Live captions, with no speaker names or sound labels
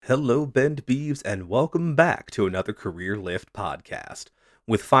Hello, Bend Beeves, and welcome back to another Career Lift podcast.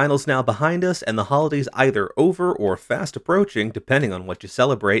 With finals now behind us and the holidays either over or fast approaching, depending on what you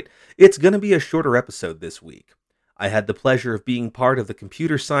celebrate, it's going to be a shorter episode this week. I had the pleasure of being part of the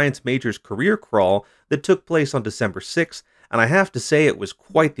computer science major's career crawl that took place on December 6th, and I have to say it was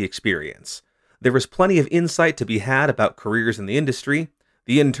quite the experience. There was plenty of insight to be had about careers in the industry,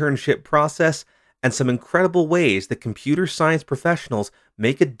 the internship process, and some incredible ways that computer science professionals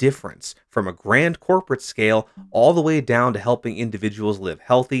make a difference from a grand corporate scale all the way down to helping individuals live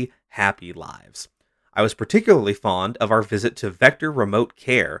healthy, happy lives. I was particularly fond of our visit to Vector Remote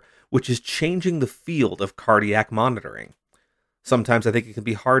Care, which is changing the field of cardiac monitoring. Sometimes I think it can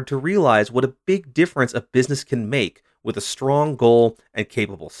be hard to realize what a big difference a business can make with a strong goal and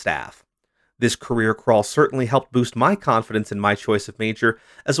capable staff. This career crawl certainly helped boost my confidence in my choice of major,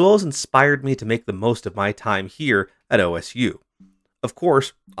 as well as inspired me to make the most of my time here at OSU. Of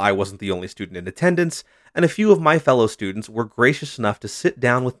course, I wasn't the only student in attendance, and a few of my fellow students were gracious enough to sit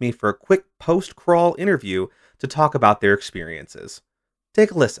down with me for a quick post crawl interview to talk about their experiences.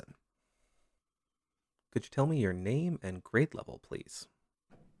 Take a listen. Could you tell me your name and grade level, please?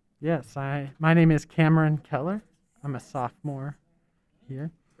 Yes, my name is Cameron Keller. I'm a sophomore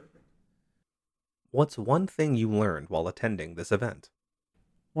here. What's one thing you learned while attending this event?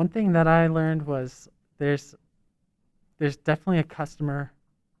 One thing that I learned was there's there's definitely a customer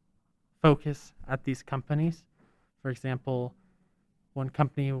focus at these companies. For example, one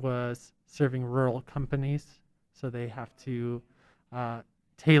company was serving rural companies, so they have to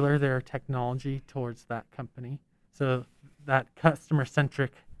tailor their technology towards that company. So that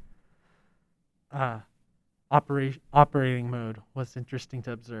customer-centric uh, operating mode was interesting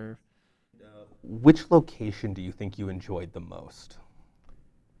to observe. Which location do you think you enjoyed the most?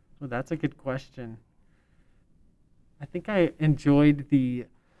 Well, that's a good question. I think I enjoyed the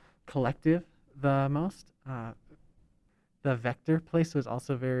collective the most. The Vector place was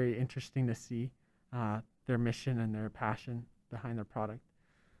also very interesting to see their mission and their passion behind their product.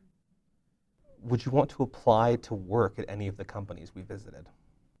 Would you want to apply to work at any of the companies we visited?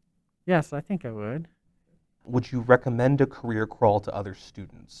 Yes, I think I would. Would you recommend a career crawl to other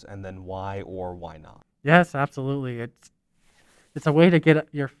students, and then why or why not? Yes, absolutely. It's a way to get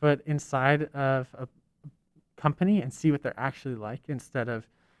your foot inside of a company and see what they're actually like instead of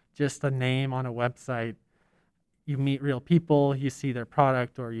just a name on a website. You meet real people, you see their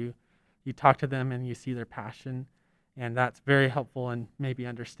product, or you talk to them and you see their passion, and that's very helpful in maybe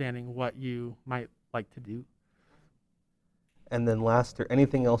understanding what you might like to do. And then last, there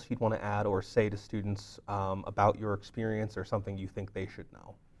anything else you'd want to add or say to students about your experience or something you think they should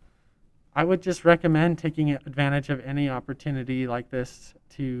know? I would just recommend taking advantage of any opportunity like this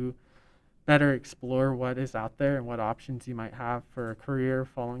to better explore what is out there and what options you might have for a career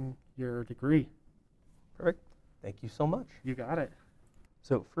following your degree. Perfect. Thank you so much. You got it.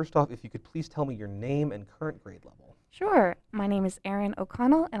 So first off, if you could please tell me your name and current grade level. Sure. My name is Erin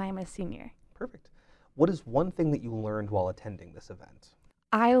O'Connell, and I'm a senior. Perfect. What is one thing that you learned while attending this event?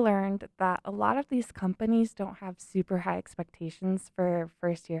 I learned that a lot of these companies don't have super high expectations for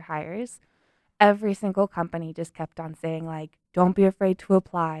first year hires. Every single company just kept on saying, like, don't be afraid to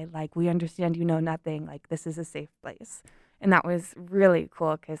apply. Like, we understand you know nothing. Like, this is a safe place. And that was really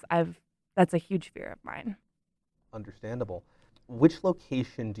cool because that's a huge fear of mine. Understandable. Which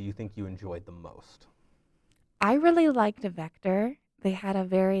location do you think you enjoyed the most? I really liked Vector. They had a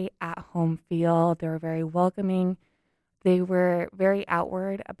very at home feel, they were very welcoming. They were very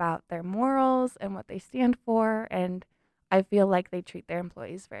outward about their morals and what they stand for, and I feel like they treat their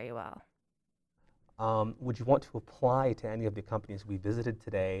employees very well. Would you want to apply to any of the companies we visited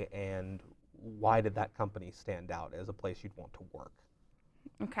today, and why did that company stand out as a place you'd want to work?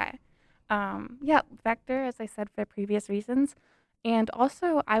 Okay. Yeah, Vector, as I said, for previous reasons. And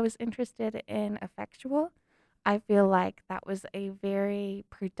also, I was interested in Effectual. I feel like that was a very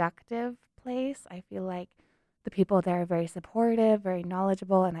productive place. I feel like the people there are very supportive, very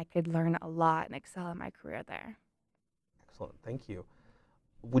knowledgeable, and I could learn a lot and excel in my career there. Excellent, thank you.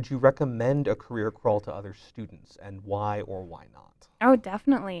 Would you recommend a career crawl to other students, and why or why not? Oh,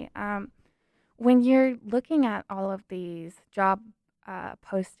 definitely. When you're looking at all of these job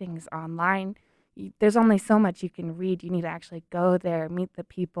postings online, there's only so much you can read. You need to actually go there, meet the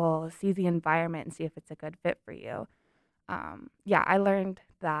people, see the environment, and see if it's a good fit for you. Yeah, I learned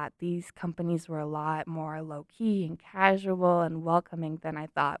that these companies were a lot more low key and casual and welcoming than I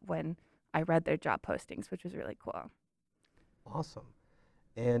thought when I read their job postings, which was really cool. Awesome.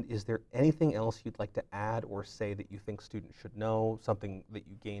 And is there anything else you'd like to add or say that you think students should know, something that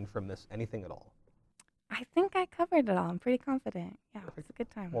you gained from this, anything at all? I think I covered it all. I'm pretty confident. Yeah, it was a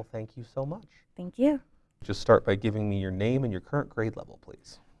good time. Well, thank you so much. Thank you. Just start by giving me your name and your current grade level,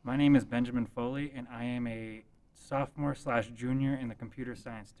 please. My name is Benjamin Foley, and I am a sophomore/junior in the computer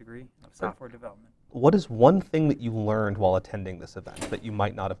science degree of software development. What is one thing that you learned while attending this event that you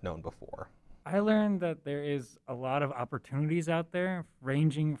might not have known before? I learned that there is a lot of opportunities out there,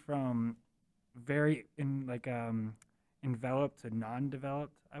 ranging from very enveloped to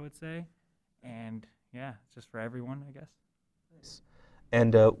non-developed, I would say, and yeah, it's just for everyone, I guess. Nice.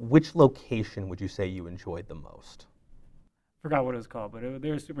 And which location would you say you enjoyed the most? Forgot what it was called, but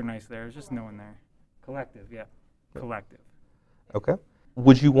they were super nice there. There's just no one there. Collective, yeah, Collective. Okay.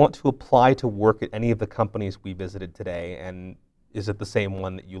 Would you want to apply to work at any of the companies we visited today? And is it the same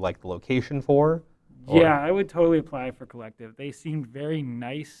one that you like the location for? Or- Yeah, I would totally apply for Collective. They seemed very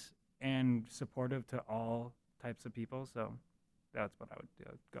nice and supportive to all types of people, so that's what I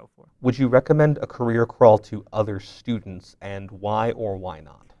would go for. Would you recommend a career crawl to other students, and why or why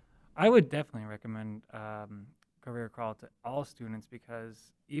not? I would definitely recommend Career Crawl to all students,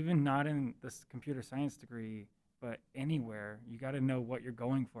 because even not in this computer science degree, but anywhere, you got to know what you're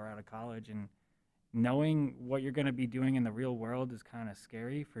going for out of college, and knowing what you're going to be doing in the real world is kind of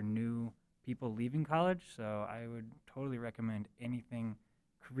scary for new people leaving college. So I would totally recommend anything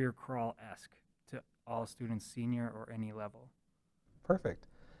Career Crawl-esque to all students, senior or any level. Perfect.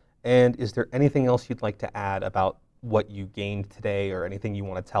 And is there anything else you'd like to add about what you gained today, or anything you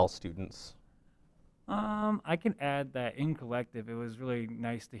want to tell students? I can add that in Collective, it was really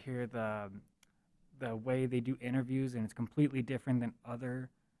nice to hear the way they do interviews, and it's completely different than other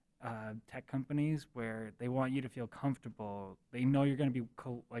tech companies where they want you to feel comfortable. They know you're going to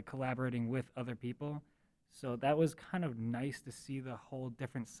be collaborating with other people. So that was kind of nice to see the whole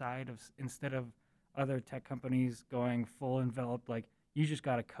different side of, instead of other tech companies going full enveloped, like, you just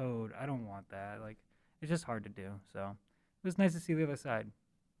got to code. I don't want that. Like, it's just hard to do. So it was nice to see the other side.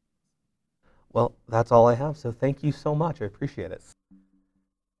 Well, that's all I have, so thank you so much. I appreciate it.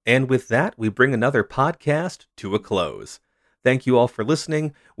 And with that, we bring another podcast to a close. Thank you all for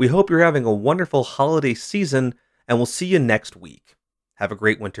listening. We hope you're having a wonderful holiday season, and we'll see you next week. Have a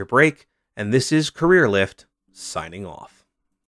great winter break, and this is Career Lift, signing off.